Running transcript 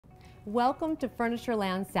Welcome to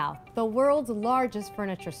Furnitureland South, the world's largest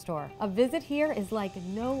furniture store. A visit here is like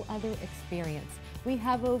no other experience. We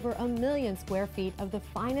have over 1 million square feet of the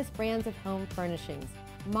finest brands of home furnishings: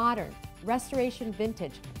 modern, restoration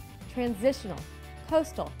vintage, transitional,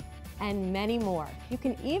 coastal, and many more. You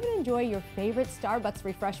can even enjoy your favorite Starbucks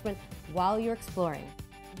refreshment while you're exploring.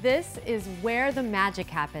 This is where the magic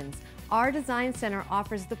happens. Our design center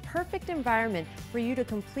offers the perfect environment for you to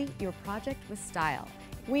complete your project with style.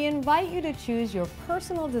 We invite you to choose your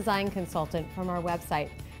personal design consultant from our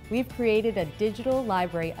website. We've created a digital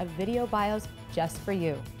library of video bios just for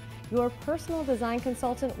you. Your personal design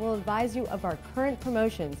consultant will advise you of our current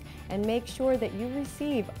promotions and make sure that you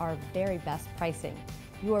receive our very best pricing.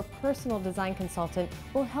 Your personal design consultant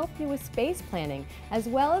will help you with space planning, as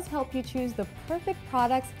well as help you choose the perfect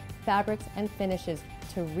products, fabrics, and finishes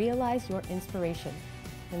to realize your inspiration.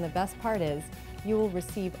 And the best part is, you will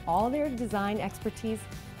receive all their design expertise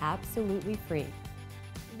absolutely free.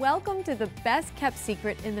 Welcome to the best kept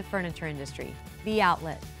secret in the furniture industry, the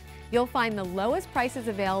outlet. You'll find the lowest prices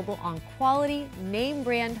available on quality, name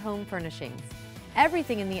brand home furnishings.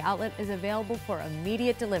 Everything in the outlet is available for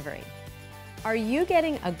immediate delivery. Are you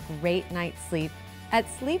getting a great night's sleep? At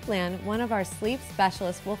Sleepland, one of our sleep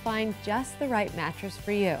specialists will find just the right mattress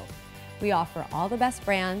for you. We offer all the best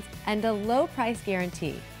brands and a low price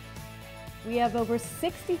guarantee. We have over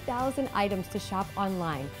 60,000 items to shop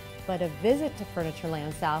online, but a visit to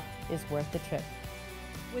Furnitureland South is worth the trip.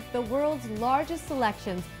 With the world's largest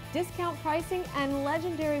selections, discount pricing, and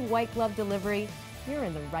legendary white glove delivery, you're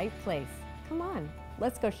in the right place. Come on,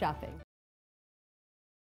 let's go shopping.